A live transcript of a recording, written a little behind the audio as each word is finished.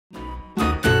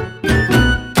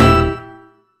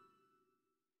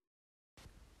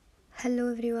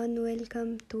Hello everyone,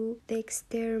 welcome to the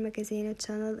Exterior Magazine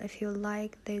channel. If you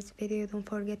like this video, don't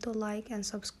forget to like and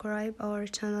subscribe our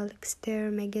channel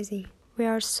Exterior Magazine. We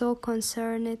are so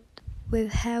concerned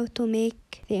with how to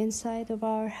make the inside of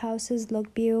our houses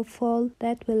look beautiful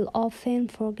that we'll often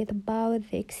forget about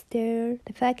the exterior.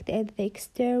 The fact is the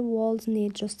exterior walls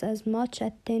need just as much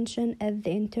attention as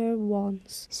the interior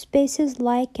ones. Spaces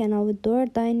like an outdoor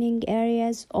dining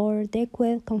areas or deck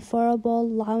with comfortable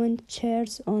lounge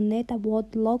chairs on it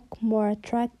would look more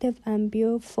attractive and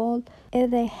beautiful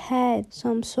if they had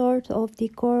some sort of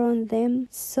decor on them.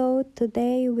 So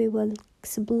today we will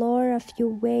explore a few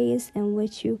ways in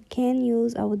which you can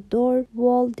use outdoor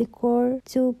wall decor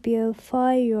to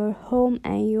beautify your home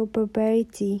and your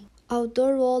property.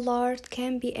 Outdoor wall art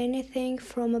can be anything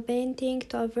from a painting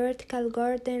to a vertical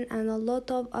garden and a lot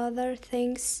of other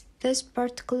things. This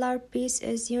particular piece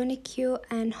is unique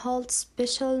and holds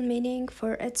special meaning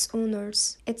for its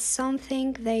owners. It's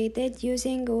something they did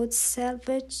using wood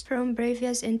salvage from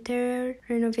previous interior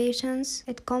renovations.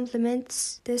 It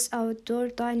complements these outdoor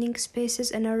dining spaces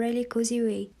in a really cozy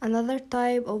way. Another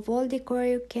type of wall decor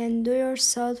you can do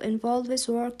yourself involves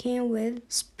working with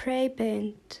spray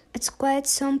paint. It's quite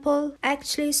simple.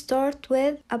 Actually start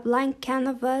with a blank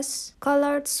canvas,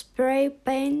 colored spray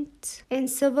paint in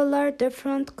several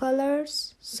different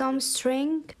colors, some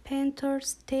string,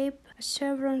 painter's tape, a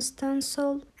chevron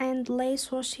stencil, and lace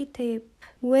washi tape.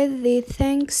 With the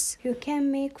things you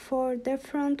can make for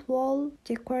different wall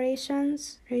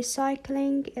decorations.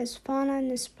 Recycling is fun and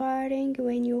inspiring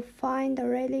when you find a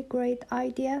really great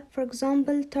idea. For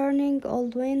example, turning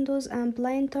old windows and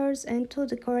planters into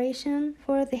decoration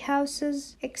for the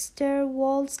house's exterior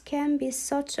walls can be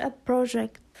such a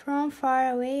project. From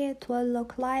far away, it will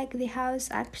look like the house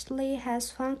actually has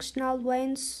functional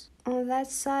windows on that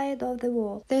side of the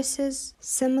wall. This is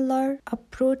similar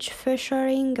approach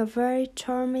featuring a very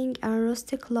charming and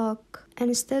rustic look.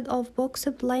 Instead of box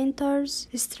planters,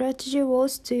 the strategy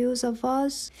was to use a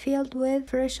vase filled with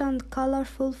fresh and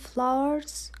colorful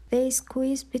flowers. They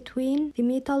squeeze between the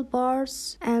metal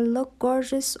bars and look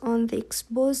gorgeous on the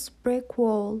exposed brick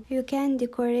wall. You can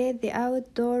decorate the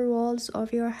outdoor walls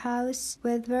of your house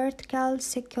with vertical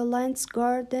succulents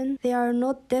garden. They are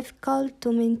not difficult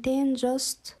to maintain,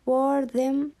 just pour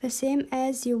them the same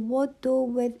as you would do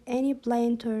with any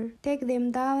planter. Take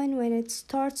them down when it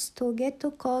starts to get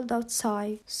too cold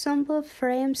outside. Simple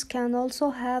frames can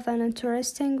also have an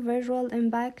interesting visual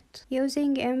impact.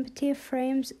 Using empty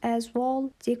frames as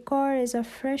wall decor is a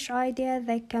fresh idea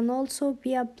that can also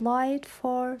be applied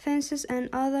for fences and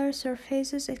other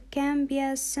surfaces. It can be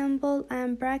a simple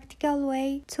and practical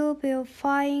way to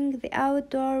beautifying the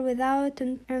outdoor without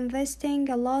investing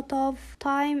a lot of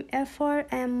time, effort,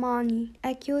 and money.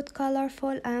 A cute,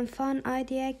 colorful, and fun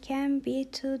idea can be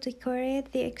to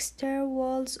decorate the exterior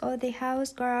walls of the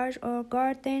house, garage, or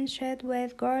garden shed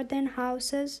with garden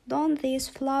houses. Don't these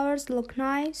flowers look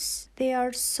nice? They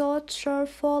are so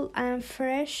cheerful and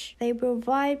fresh. They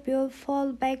provide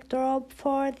beautiful backdrop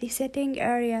for the sitting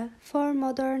area. For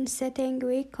modern setting,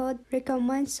 we could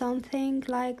recommend something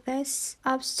like this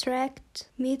abstract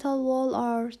metal wall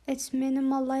art. It's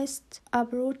minimalist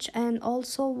approach and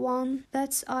also one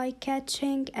that's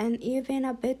eye-catching and even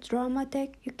a bit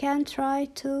dramatic. You can try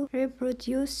to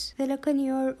reproduce the look in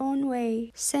your own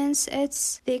way. Since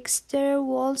it's the exterior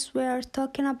walls we are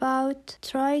talking about,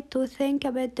 try to think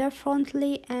a bit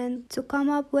differently and to come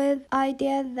up with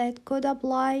ideas that could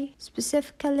apply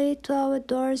specifically to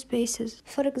outdoor spaces.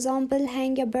 For example,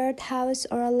 hang a birdhouse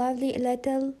or a lovely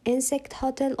little insect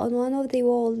hotel on one of the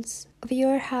walls of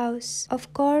your house.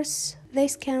 Of course,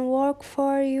 this can work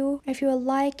for you if you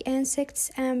like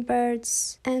insects and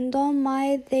birds and don't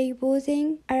mind they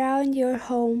buzzing around your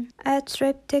home. A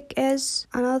triptych is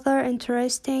another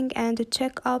interesting and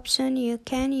check option you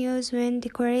can use when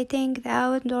decorating the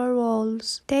outdoor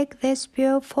walls. Take this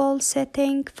beautiful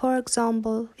setting for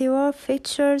example. The wall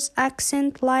features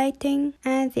accent lighting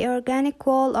and the organic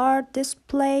wall art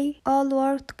display all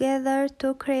work together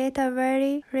to create a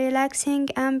very relaxing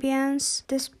ambience.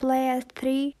 Display a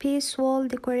three-piece wall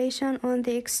decoration on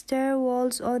the exterior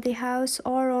walls of the house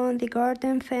or on the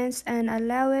garden fence and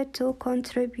allow it to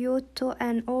contribute to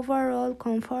an overall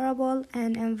comfortable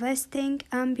and investing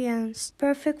ambience.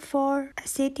 Perfect for a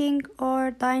sitting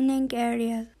or dining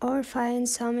area. Or find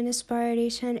some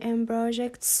inspiration in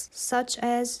projects such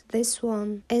as this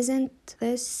one. Isn't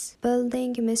this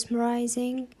building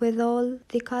mesmerizing with all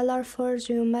the colorful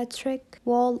geometric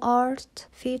wall art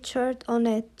featured on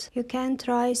it? You can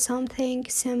try something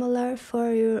similar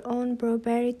for your own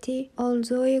property,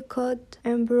 although you could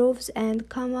improve improves and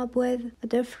come up with a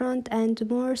different and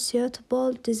more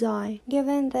suitable design.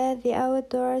 Given that the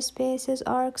outdoor spaces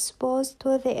are exposed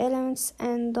to the elements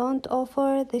and don't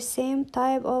offer the same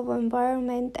type of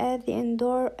environment as the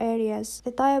indoor areas,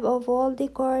 the type of wall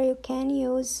decor you can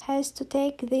use has to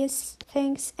take these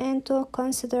things into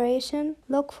consideration.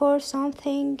 Look for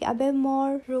something a bit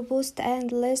more robust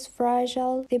and less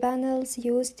fragile. The panels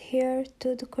used here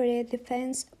to decorate the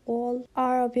fence wall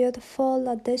are a beautiful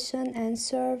addition and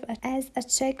serve as a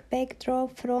chic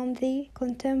backdrop from the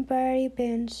contemporary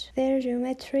bench. Their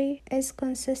geometry is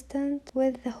consistent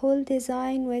with the whole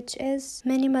design, which is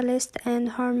minimalist and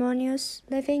harmonious.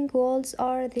 Living walls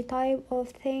are the type of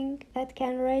thing that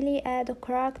can really add a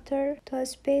character to a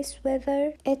space,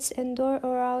 whether it's indoor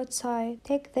or outside.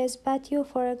 Take this patio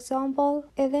for example.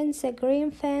 Isn't the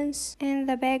green fence in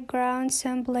the background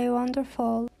simply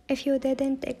wonderful? If you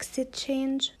didn't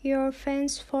exchange your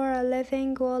fence for a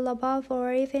living wall above,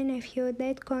 or even if you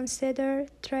did consider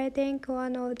trading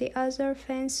one of the other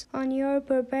fence on your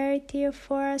property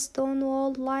for a stone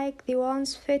wall like the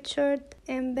ones featured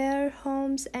in bare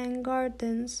homes and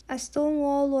gardens, a stone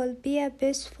wall will be a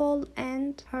peaceful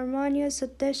and harmonious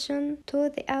addition to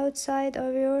the outside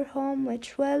of your home,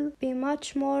 which will be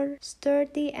much more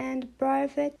sturdy and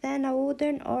private than a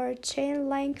wooden or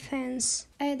chain-link fence.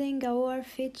 Adding a wall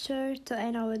feature to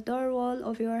an outdoor wall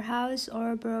of your house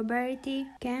or property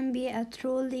can be a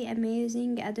truly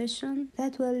amazing addition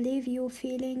that will leave you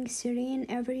feeling serene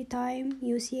every time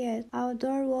you see it.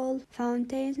 Outdoor wall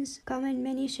fountains come in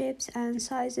many shapes and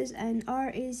sizes and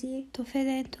are easy to fit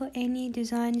into any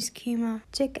design schema.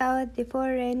 Check out the full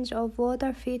range of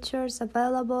water features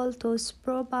available to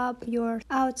spruce up your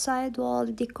outside wall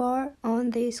decor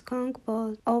on the skunk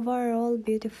boat. Overall,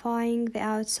 beautifying the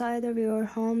outside of your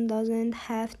home doesn't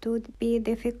have to be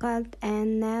difficult,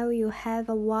 and now you have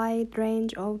a wide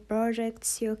range of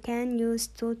projects you can use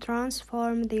to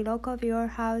transform the look of your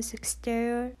house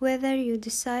exterior. Whether you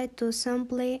decide to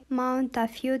simply mount a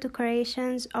few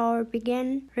decorations or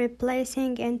begin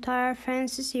replacing entire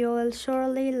fences, you will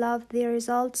surely love the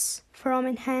results from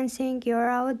enhancing your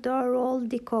outdoor wall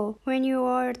decor when you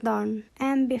are done.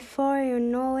 And before you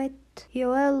know it, you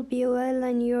will be well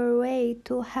on your way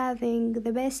to having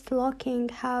the best looking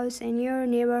house in your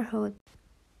neighborhood.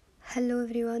 Hello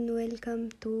everyone,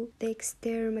 welcome to the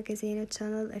Exterior Magazine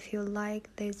channel. If you like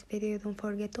this video, don't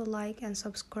forget to like and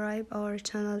subscribe our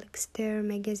channel Exterior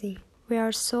Magazine. We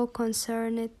are so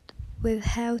concerned with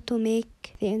how to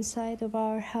make the inside of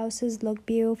our houses look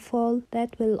beautiful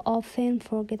that we'll often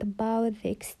forget about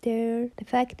the exterior. The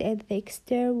fact is the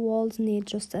exterior walls need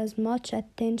just as much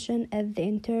attention as the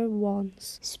interior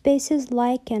ones. Spaces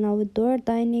like an outdoor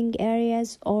dining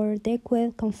areas or deck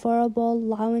with comfortable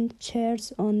lounge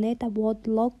chairs on it would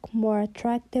look more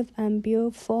attractive and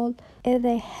beautiful if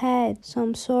they had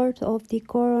some sort of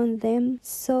decor on them.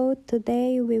 So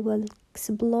today we will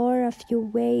explore a few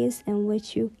ways in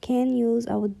which you can use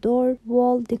outdoor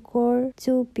wall decor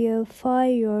to beautify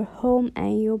your home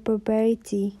and your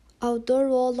property. Outdoor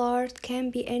wall art can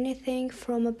be anything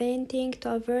from a painting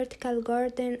to a vertical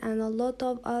garden and a lot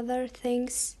of other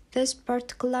things. This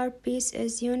particular piece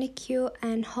is unique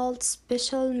and holds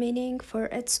special meaning for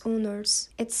its owners.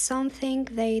 It's something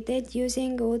they did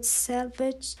using wood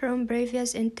salvage from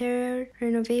previous interior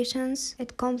renovations.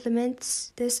 It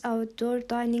complements these outdoor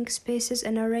dining spaces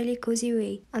in a really cozy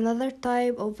way. Another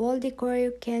type of wall decor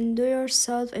you can do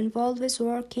yourself involves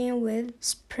working with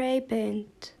spray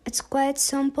paint. It's quite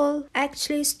simple.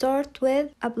 Actually start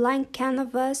with a blank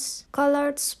canvas,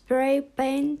 colored spray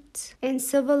paint in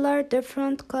several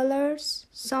different colors,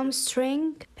 some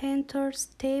string, painter's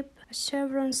tape, a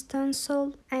chevron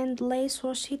stencil, and lace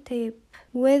washi tape.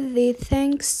 With the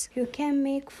things you can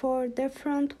make for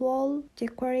different wall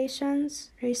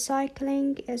decorations.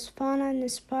 Recycling is fun and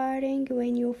inspiring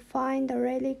when you find a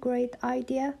really great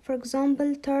idea. For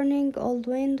example, turning old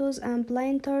windows and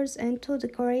planters into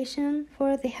decoration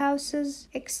for the house's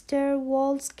exterior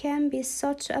walls can be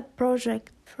such a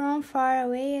project. From far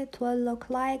away, it will look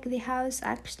like the house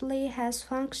actually has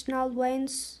functional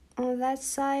windows on that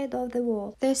side of the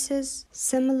wall. This is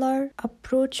similar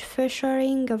approach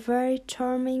featuring a very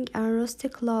charming and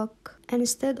rustic look.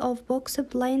 Instead of box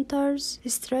planters, the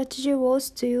strategy was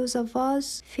to use a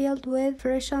vase filled with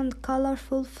fresh and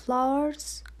colorful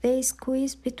flowers. They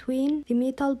squeeze between the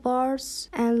metal bars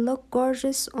and look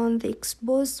gorgeous on the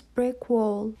exposed brick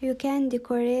wall. You can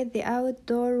decorate the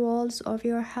outdoor walls of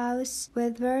your house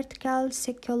with vertical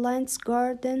succulents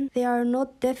garden. They are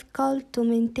not difficult to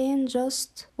maintain,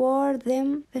 just pour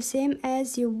them the same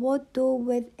as you would do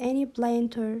with any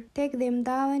planter. Take them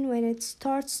down when it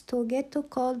starts to get too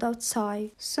cold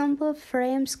outside. Simple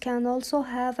frames can also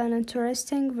have an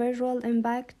interesting visual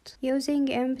impact.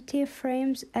 Using empty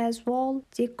frames as wall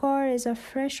decor is a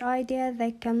fresh idea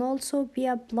that can also be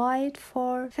applied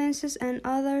for fences and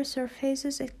other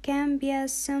surfaces. It can be a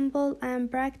simple and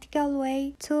practical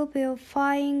way to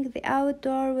beautifying the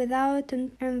outdoor without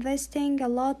investing a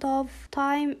lot of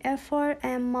time, effort,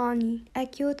 and money. A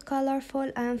cute,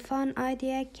 colorful, and fun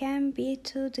idea can be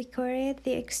to decorate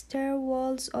the exterior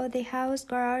walls of the house,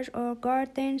 garage, or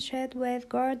garden shed with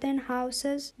garden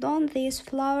houses. Don't these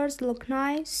flowers look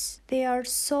nice? They are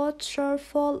so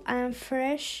cheerful and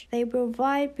fresh. They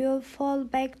provide beautiful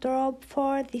backdrop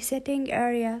for the sitting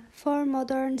area. For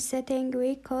modern setting,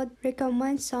 we could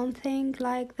recommend something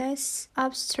like this: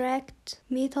 abstract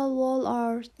metal wall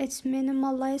art. It's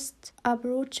minimalist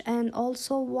approach and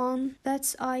also one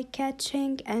that's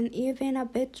eye-catching and even a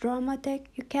bit dramatic.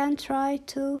 You can try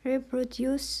to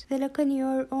reproduce the look in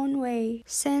your own way.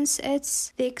 Since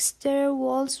it's the exterior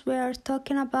walls we are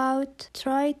talking about,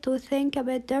 try to think a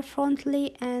bit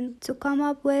differently and to come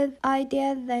up with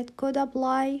ideas that could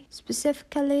apply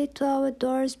specifically to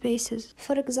outdoor spaces.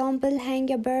 For example,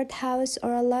 hang a birdhouse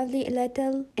or a lovely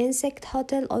little insect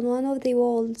hotel on one of the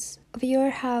walls of your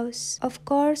house. Of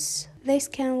course, this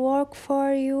can work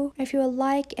for you if you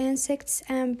like insects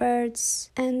and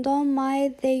birds and don't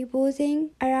mind they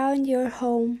buzzing around your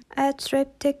home. A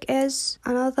triptych is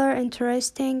another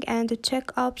interesting and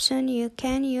check option you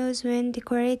can use when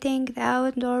decorating the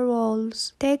outdoor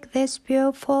walls. Take this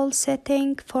beautiful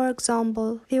setting for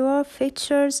example. The wall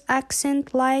features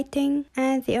accent lighting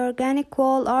and the organic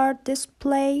wall art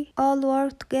display all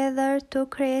work together to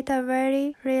create a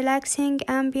very relaxing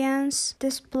ambience.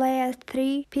 Display a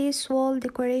three-piece wall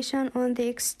decoration on the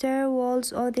exterior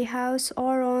walls of the house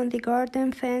or on the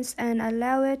garden fence and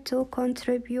allow it to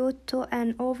contribute to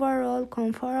an overall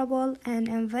comfortable and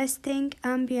investing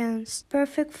ambience.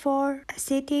 Perfect for a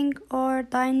sitting or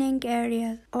dining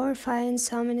area. Or find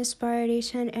some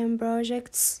inspiration in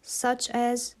projects such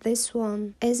as this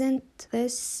one. Isn't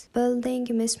this building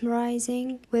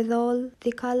mesmerizing with all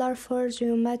the colorful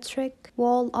geometric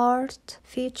wall art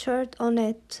featured on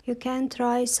it? You can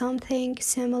try something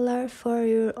similar for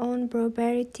your own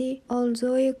property,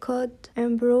 although you could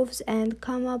improve and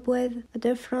come up with a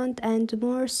different and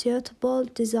more suitable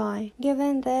design.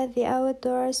 Given that the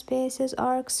outdoor spaces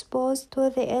are exposed to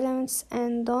the elements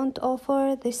and don't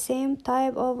offer the same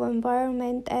type of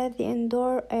environment as the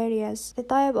indoor areas, the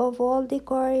type of wall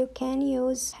decor you can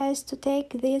use has to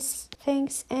take these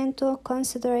things into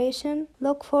consideration.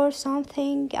 Look for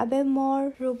something a bit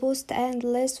more robust and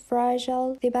less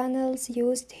fragile. The panels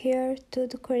used here to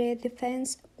decorate the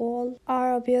fence wall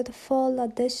are a beautiful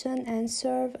addition and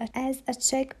serve as a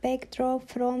check backdrop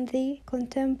from the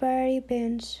contemporary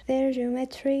bench. Their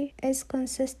geometry is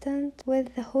consistent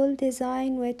with the whole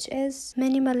design, which is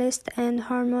minimalist and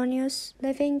harmonious.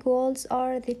 Living walls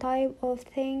are the type of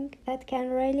thing that can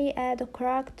really add a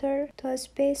character to a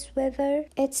space, whether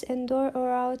it's indoor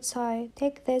or outside.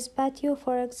 Take this patio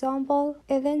for example.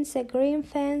 Isn't the green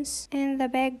fence in the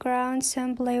background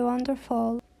simply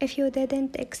wonderful? If you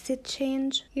didn't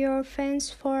exchange your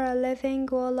fence for a living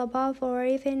wall above, or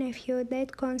even if you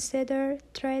did consider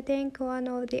trading one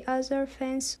of the other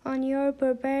fence on your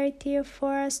property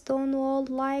for a stone wall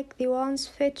like the ones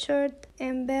featured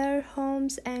in bare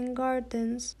homes and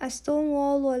gardens, a stone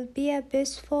wall will be a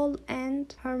peaceful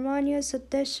and harmonious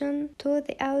addition to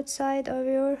the outside of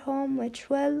your home,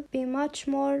 which will be much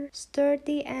more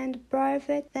sturdy and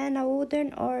private than a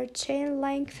wooden or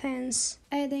chain-link fence.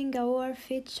 Adding a wall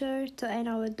feature to an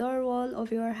outdoor wall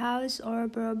of your house or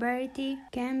property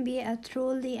can be a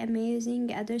truly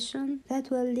amazing addition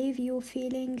that will leave you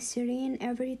feeling serene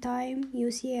every time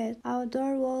you see it.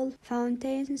 Outdoor wall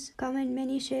fountains come in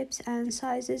many shapes and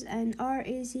sizes and are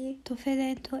easy to fit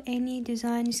into any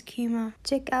design schema.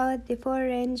 Check out the full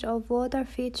range of water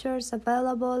features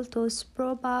available to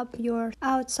spruce up your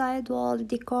outside wall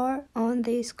decor on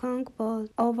the skunk boat.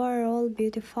 Overall,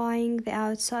 beautifying the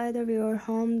outside of your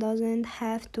home doesn't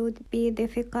have to be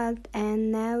difficult,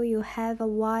 and now you have a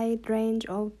wide range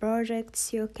of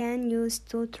projects you can use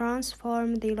to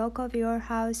transform the look of your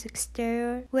house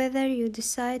exterior. Whether you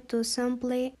decide to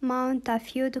simply mount a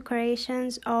few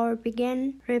decorations or begin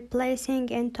again, replacing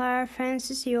entire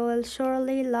fences. You will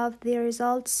surely love the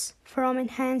results from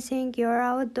enhancing your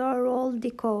outdoor wall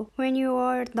decor when you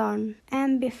are done.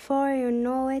 And before you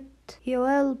know it, you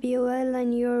will be well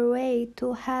on your way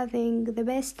to having the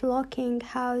best looking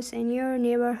house in your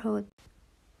neighborhood.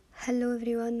 Hello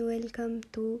everyone, welcome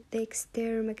to the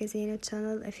Decor Magazine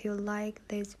channel. If you like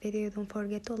this video, don't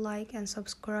forget to like and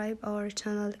subscribe our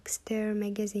channel Decor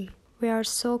Magazine. We are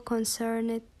so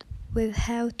concerned with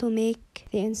how to make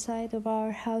the inside of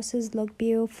our houses look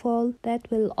beautiful that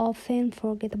we'll often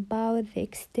forget about the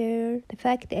exterior. The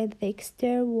fact is the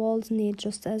exterior walls need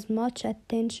just as much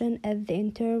attention as the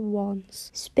interior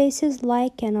ones. Spaces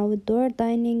like an outdoor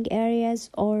dining areas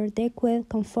or deck with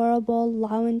comfortable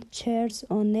lounge chairs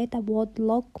on it would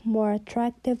look more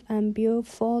attractive and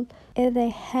beautiful if they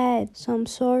had some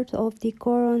sort of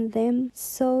decor on them.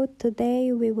 So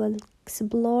today we will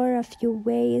explore a few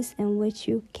ways in which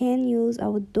you can use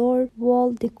outdoor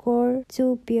wall decor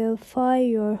to beautify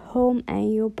your home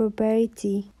and your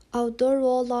property. Outdoor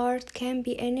wall art can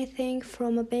be anything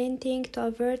from a painting to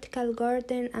a vertical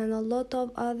garden and a lot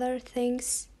of other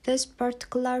things. This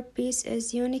particular piece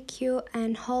is unique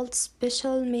and holds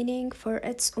special meaning for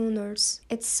its owners.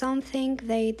 It's something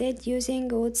they did using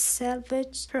wood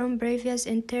salvage from previous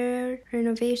interior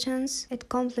renovations. It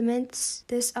complements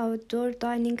this outdoor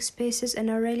dining spaces in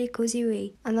a really cozy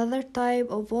way. Another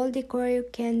type of wall decor you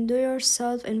can do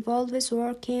yourself involves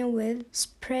working with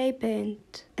spray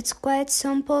paint. It's quite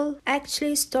simple.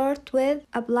 Actually start with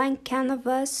a blank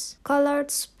canvas,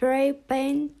 colored spray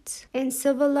paint in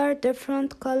several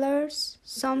different colors,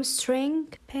 some string,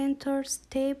 painter's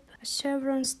tape, a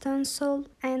chevron stencil,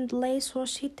 and lace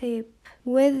washi tape.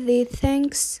 With the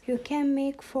things you can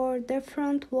make for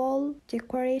different wall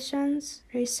decorations.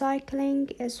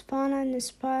 Recycling is fun and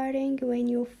inspiring when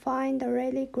you find a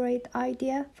really great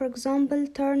idea. For example,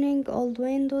 turning old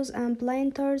windows and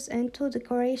planters into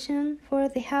decoration for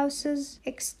the house's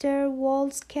exterior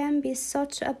walls can be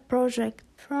such a project.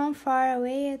 From far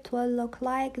away, it will look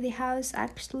like the house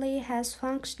actually has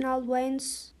functional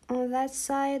windows on that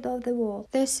side of the wall.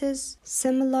 This is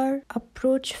similar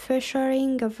approach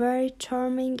featuring a very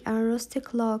charming and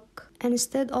rustic look.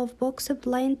 Instead of box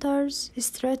planters, the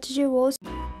strategy was